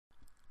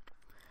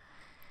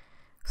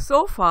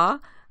So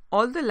far,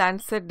 all the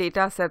Landsat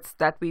datasets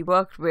that we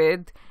worked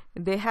with,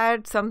 they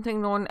had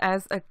something known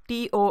as a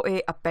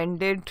TOA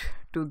appended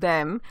to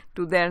them,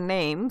 to their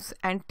names,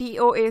 and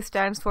TOA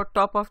stands for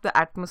top of the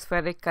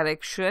atmospheric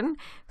correction.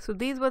 So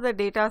these were the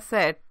data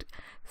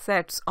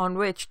sets on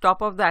which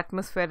top of the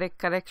atmospheric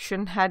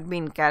correction had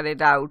been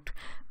carried out.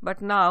 But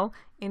now,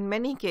 in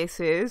many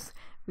cases,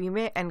 we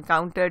may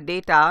encounter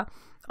data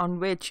on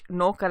which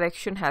no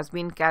correction has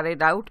been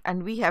carried out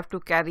and we have to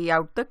carry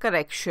out the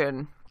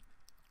correction.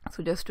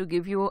 So just to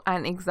give you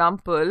an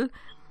example,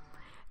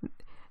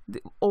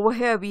 over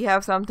here we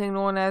have something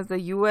known as the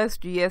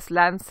USGS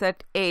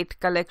Landsat 8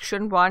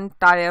 Collection 1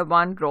 Tier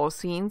 1 raw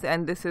scenes,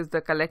 and this is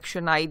the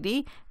collection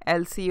ID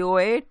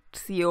LCO8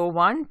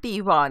 CO1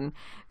 T1.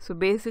 So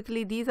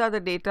basically these are the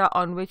data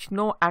on which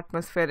no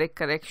atmospheric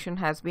correction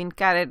has been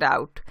carried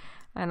out.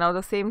 And now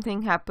the same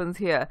thing happens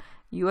here.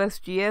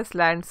 USGS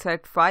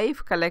Landsat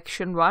 5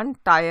 Collection 1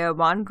 Tier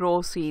 1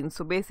 raw scenes.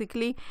 So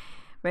basically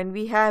when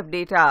we have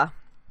data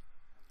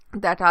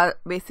that are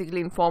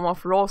basically in form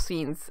of raw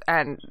scenes,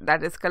 and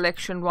that is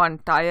collection 1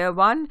 Tier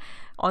 1,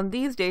 on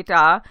these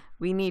data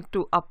we need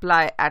to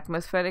apply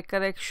atmospheric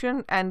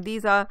correction, and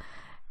these are,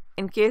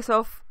 in case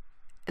of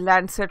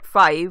Landsat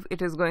 5,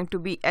 it is going to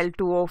be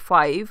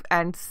L2O5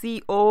 and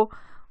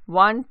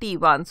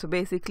CO1T1. So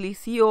basically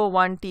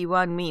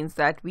CO1T1 means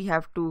that we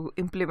have to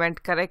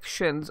implement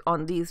corrections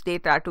on these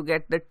data to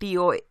get the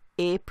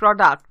TOA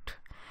product.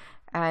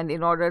 And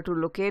in order to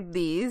locate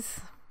these,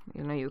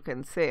 you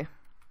can say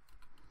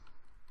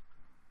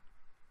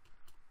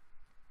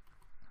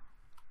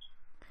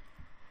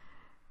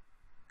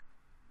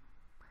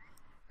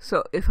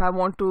so if I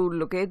want to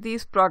locate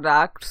these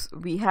products,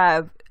 we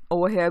have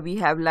over here we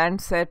have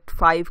Landsat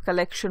 5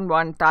 Collection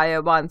 1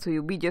 Tier 1.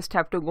 So we just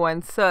have to go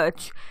and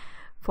search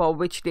for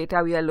which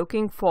data we are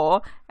looking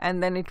for,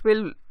 and then it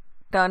will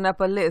turn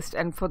up a list,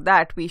 and for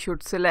that we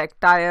should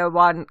select Tier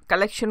 1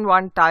 Collection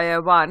 1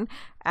 Tier 1.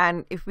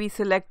 And if we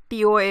select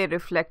TOA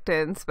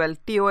reflectance, well,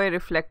 TOA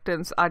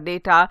reflectance are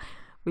data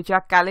which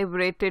are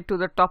calibrated to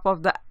the top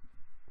of the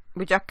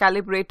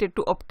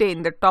to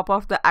obtain the top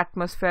of the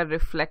atmosphere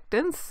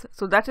reflectance.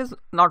 So that is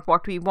not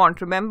what we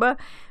want. Remember,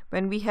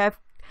 when we have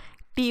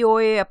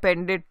TOA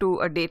appended to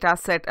a data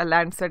set, a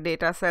Landsat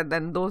data set,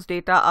 then those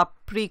data are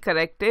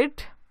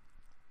pre-corrected.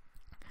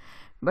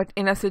 But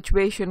in a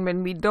situation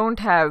when we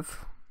don't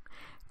have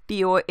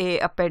TOA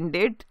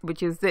appended,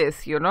 which is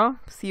this,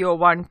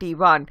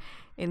 CO1T1,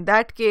 in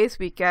that case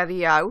we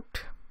carry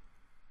out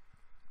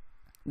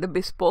the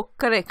bespoke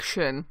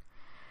correction.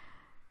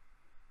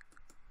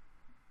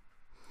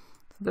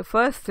 The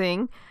first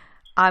thing,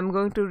 I'm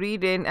going to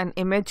read in an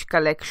image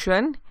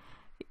collection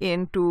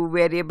into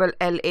variable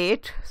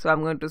L8. So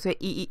I'm going to say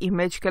EE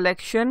image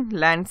collection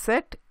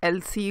Landsat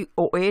LCO8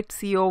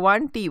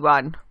 CO1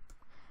 T1.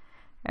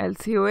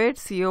 LCO8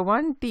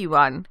 CO1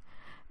 T1.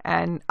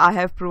 And I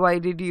have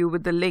provided you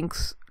with the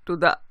links to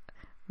the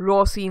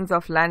raw scenes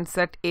of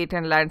Landsat 8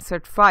 and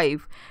Landsat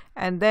 5.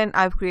 And then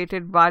I've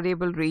created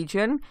variable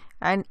region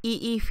and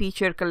EE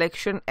feature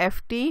collection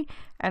FT.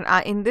 And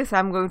in this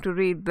I'm going to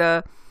read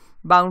the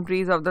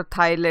boundaries of the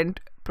Thailand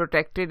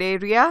protected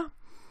area,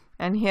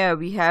 and here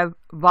we have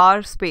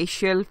var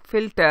spatial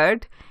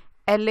filtered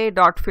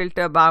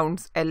LA.filter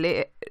bounds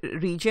LA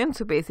region.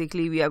 So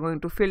basically we are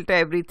going to filter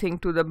everything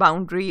to the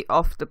boundary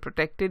of the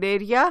protected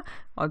area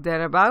or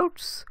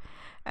thereabouts.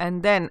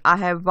 And then I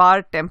have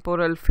var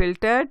temporal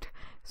filtered.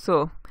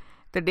 So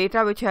the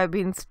data which have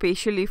been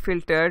spatially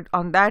filtered,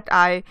 on that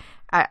I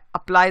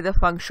apply the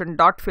function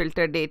dot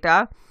filter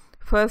data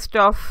 1st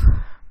of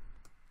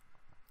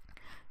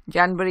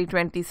January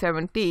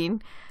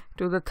 2017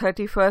 to the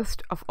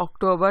 31st of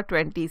October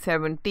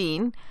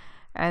 2017,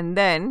 and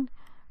then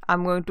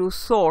I'm going to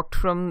sort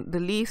from the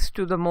least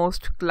to the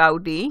most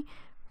cloudy,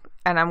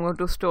 and I'm going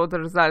to store the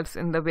results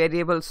in the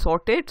variable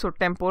sorted. So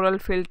temporal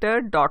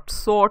filter dot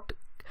sort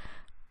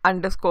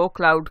underscore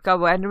cloud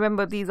cover, and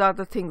remember these are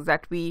the things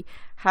that we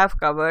have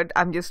covered.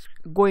 I'm just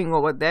going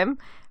over them,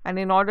 and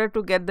in order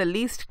to get the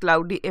least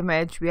cloudy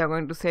image, we are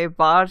going to say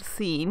var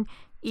scene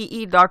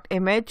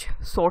EE.image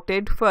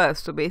sorted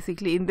first. So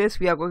basically in this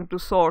we are going to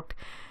sort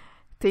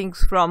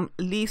things from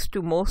least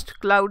to most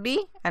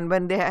cloudy, and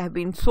when they have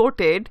been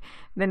sorted,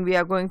 then we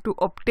are going to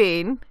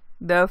obtain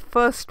the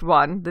first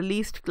one, the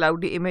least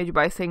cloudy image,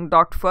 by saying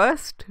dot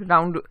first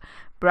round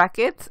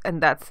brackets,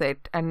 and that's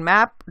it. And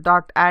map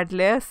dot add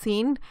layer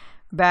scene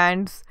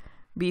bands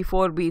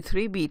B4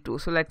 B3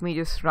 B2. So let me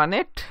just run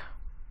it.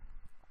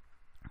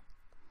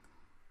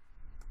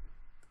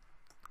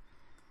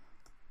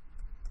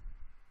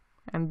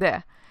 And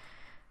there.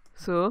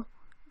 So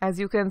as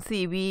you can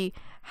see, we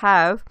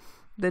have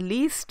the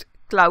least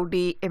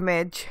cloudy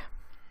image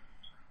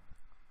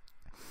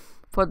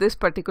for this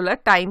particular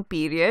time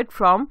period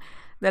from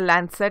the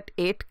Landsat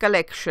 8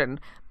 collection.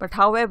 But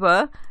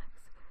however,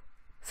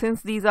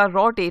 since these are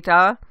raw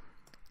data,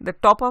 the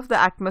top of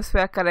the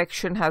atmosphere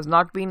correction has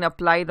not been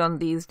applied on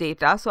these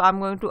data. So I'm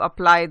going to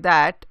apply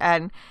that,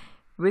 and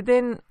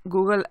within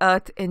Google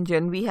Earth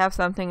Engine, we have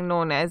something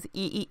known as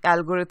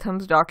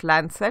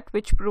algorithms.landsat,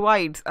 which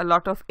provides a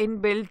lot of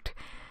inbuilt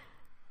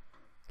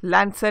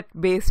Landsat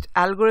based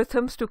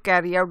algorithms to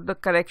carry out the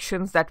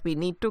corrections that we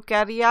need to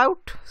carry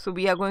out. So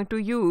we are going to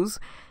use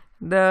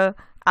the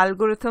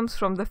algorithms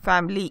from the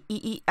family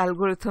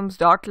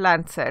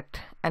algorithms.landsat,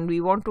 and we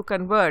want to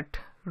convert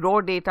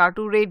raw data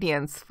to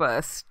radians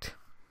first.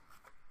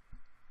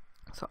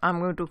 So I'm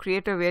going to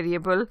create a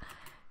variable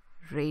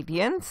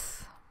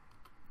radians,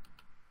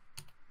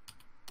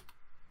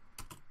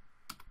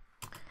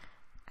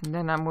 and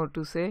then I'm going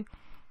to say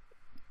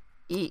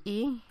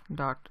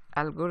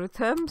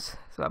algorithms.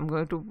 So I'm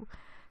going to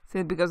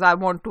say, because I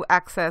want to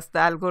access the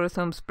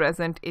algorithms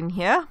present in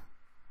here,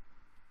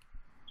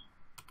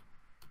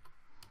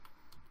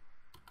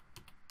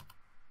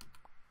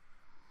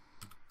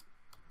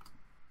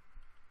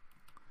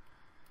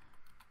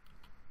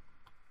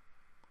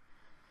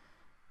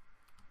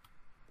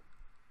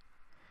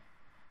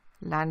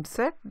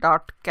 Landsat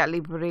dot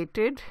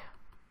calibrated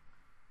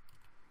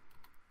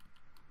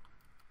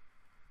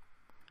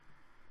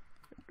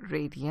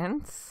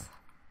radians,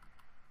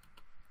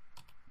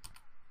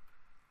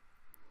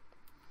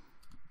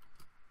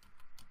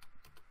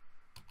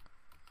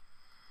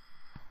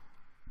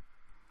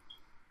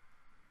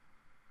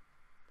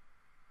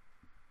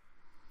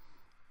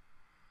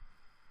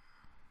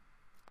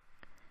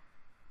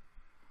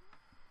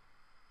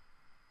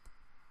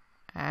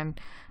 and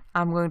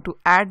I'm going to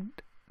add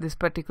this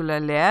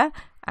particular layer,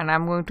 and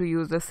I'm going to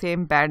use the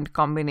same band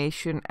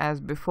combination as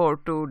before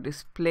to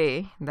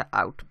display the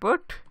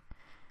output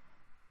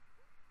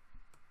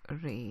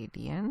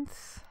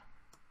radians.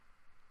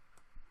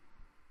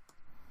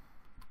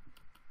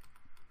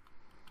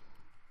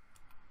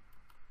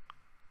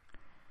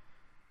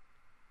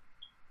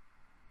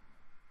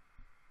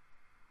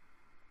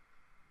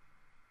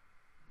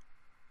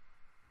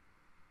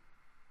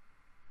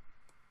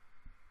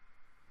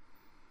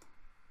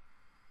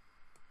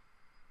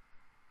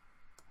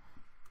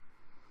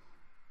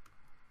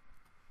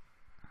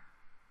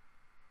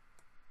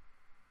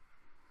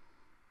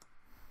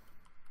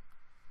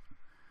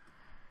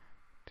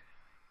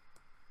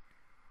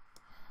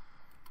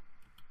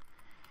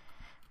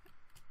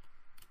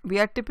 We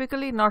are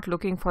typically not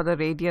looking for the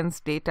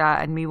radians data,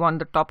 and we want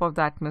the top of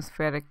the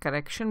atmospheric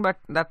correction, but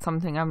that's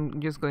something I'm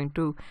just going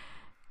to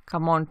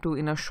come on to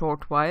in a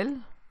short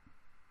while.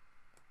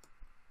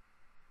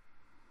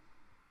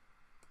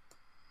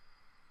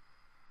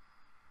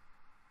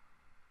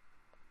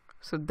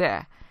 So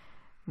there.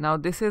 Now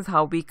this is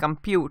how we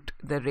compute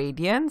the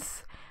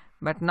radians,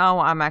 but now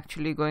I'm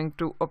actually going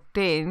to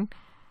obtain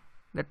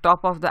the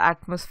top of the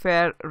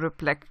atmosphere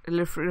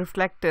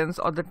reflectance,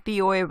 or the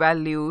TOA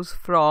values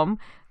from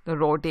the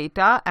raw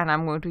data, and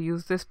I'm going to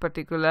use this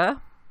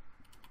particular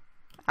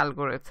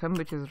algorithm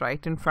which is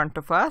right in front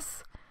of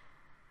us.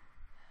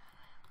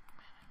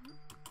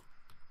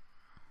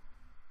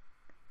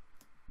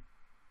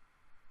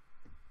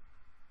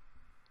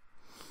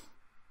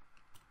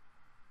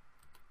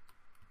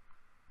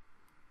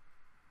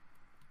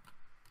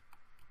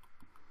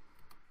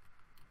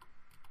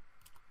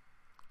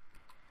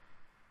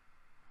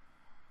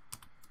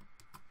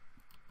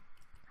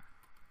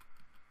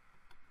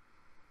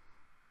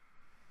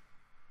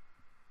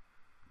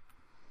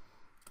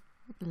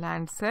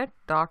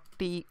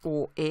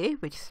 Landsat.TOA,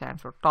 which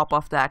stands for top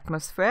of the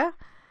atmosphere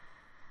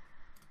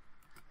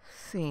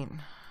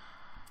scene.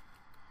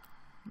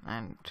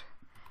 And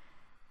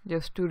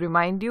just to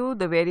remind you,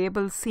 the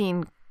variable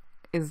scene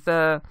is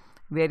the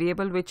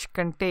variable which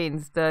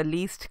contains the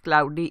least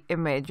cloudy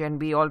image, and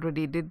we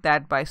already did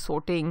that by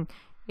sorting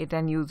it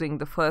and using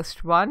the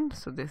first one.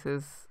 So this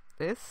is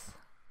this,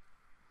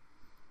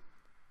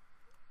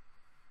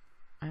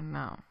 and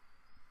now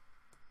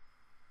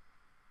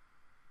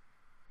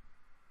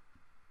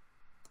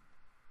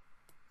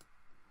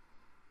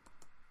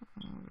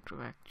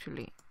to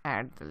actually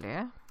add the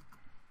layer.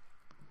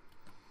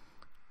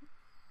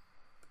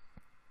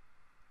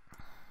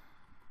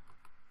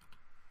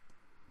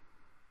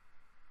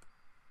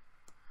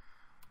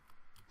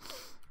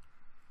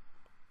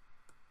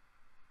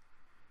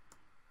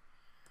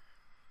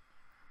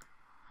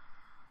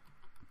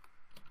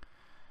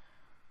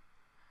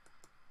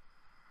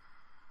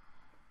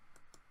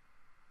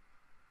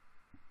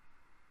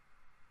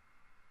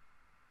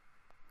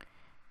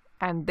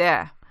 And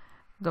there,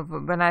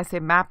 when I say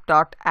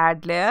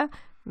map.add layer,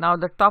 now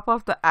the top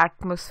of the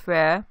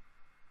atmosphere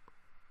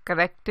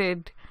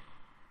corrected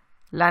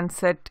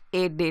Landsat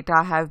 8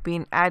 data have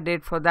been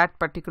added for that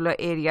particular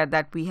area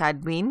that we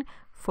had been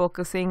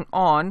focusing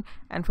on,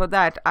 and for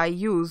that I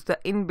use the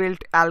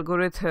inbuilt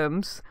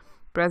algorithms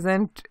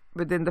present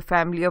within the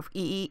family of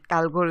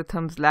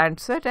algorithms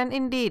Landsat. And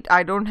indeed,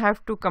 I don't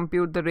have to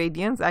compute the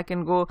radians. I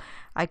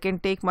can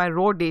take my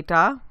raw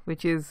data,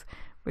 which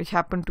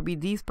happen to be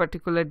these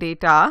particular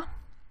data,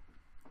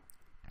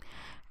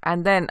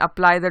 and then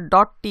apply the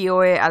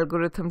 .TOA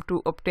algorithm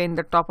to obtain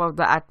the top of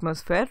the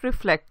atmosphere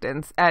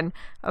reflectance. And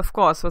of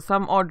course, for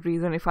some odd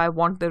reason, if I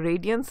want the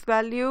radians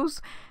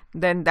values,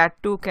 then that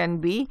too can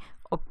be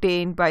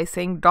obtained by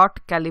saying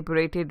dot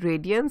calibrated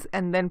radians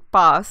and then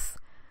pass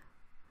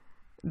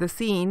the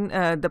scene,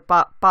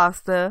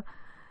 pass the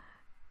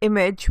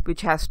image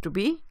which has to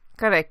be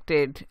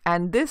corrected.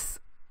 And this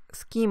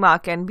schema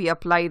can be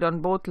applied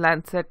on both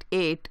Landsat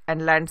 8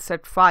 and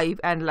Landsat 5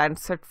 and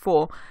Landsat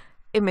 4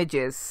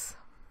 images.